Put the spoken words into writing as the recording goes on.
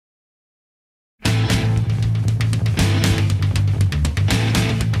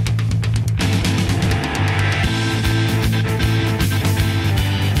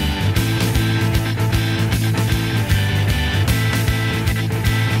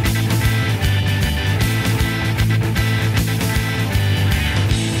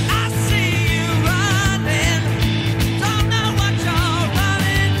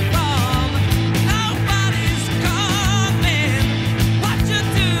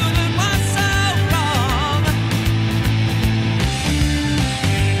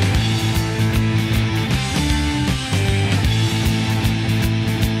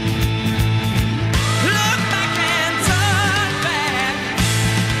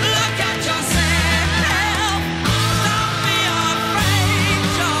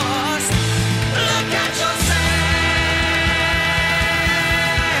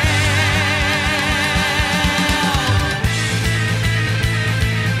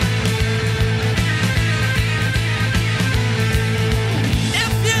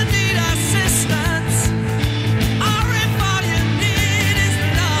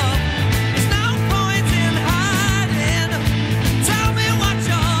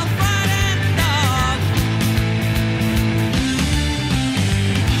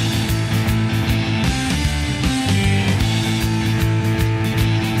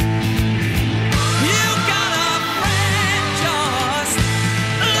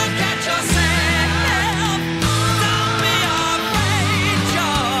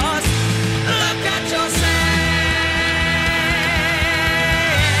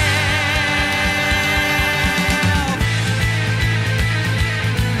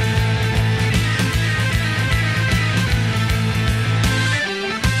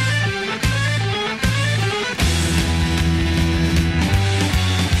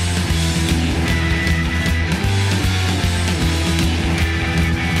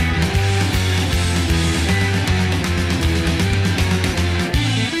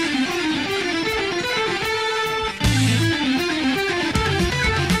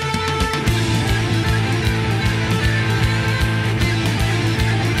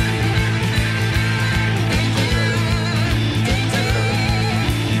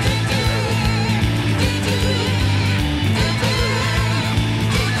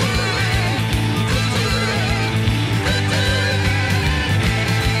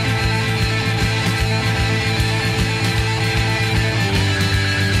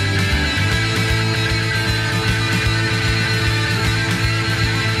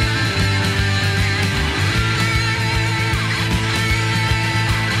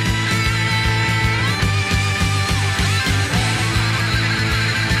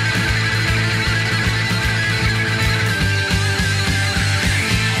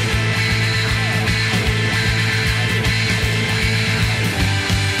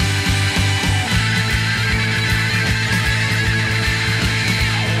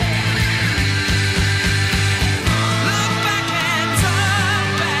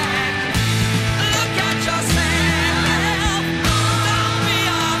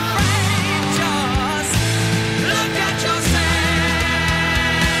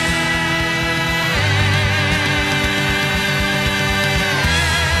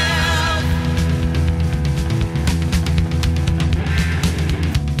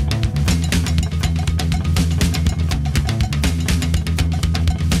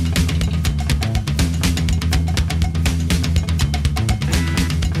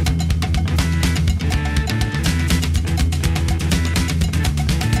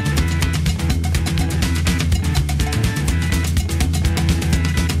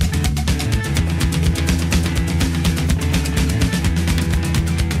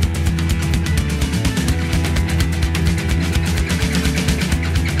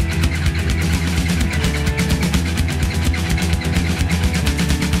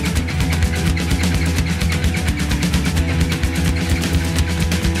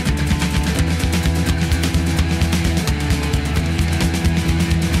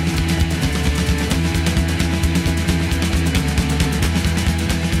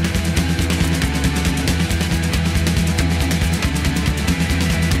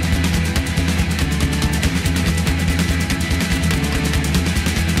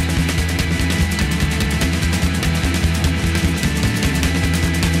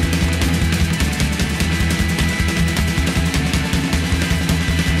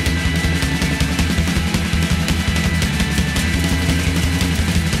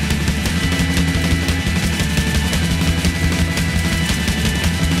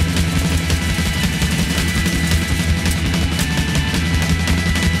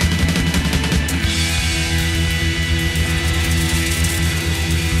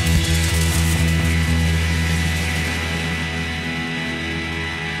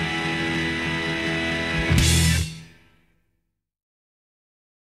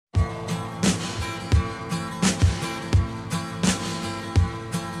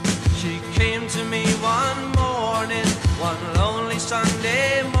to me one morning, one lonely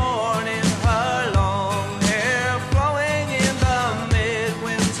Sunday morning, her long hair flowing in the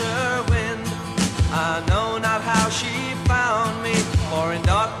midwinter wind. I know not how she found me, for in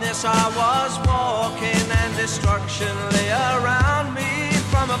darkness I was walking, and destruction lay around me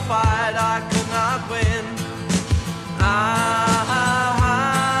from a fight I could not win.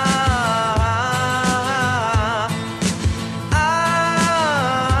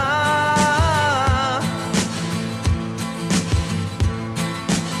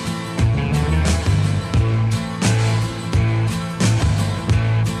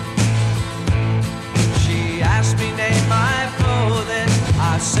 She asked me name my clothing.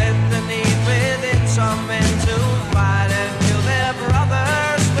 I said the need within some men to fight and kill their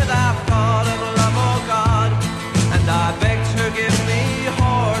brothers without thought of love or God. And I begged her give me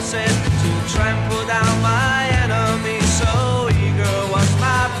horses to trample down my enemies. So eager was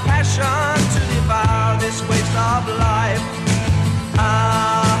my passion to devour this waste of life.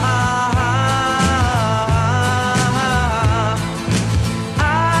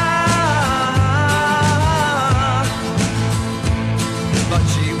 But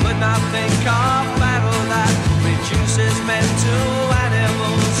she would not think of battle that reduces men to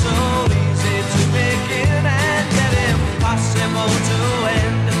animals, so easy to begin and yet impossible to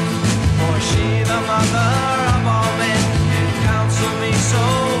end. For she, the mother of all men, did counsel me so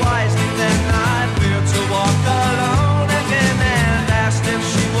wisely, then I feared to walk alone again and asked if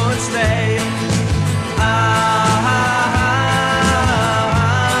she would stay.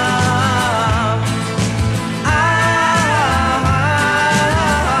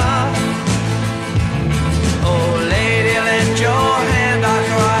 Oh lady, lend your hand, I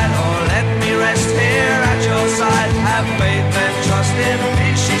cried, or let me rest here at your side. Have faith and trust in me,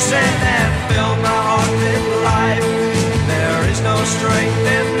 she said, and fill my heart with life. There is no strength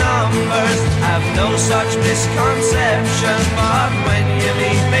in numbers, have no such misconception, but when you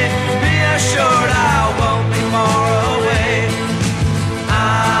meet me, be assured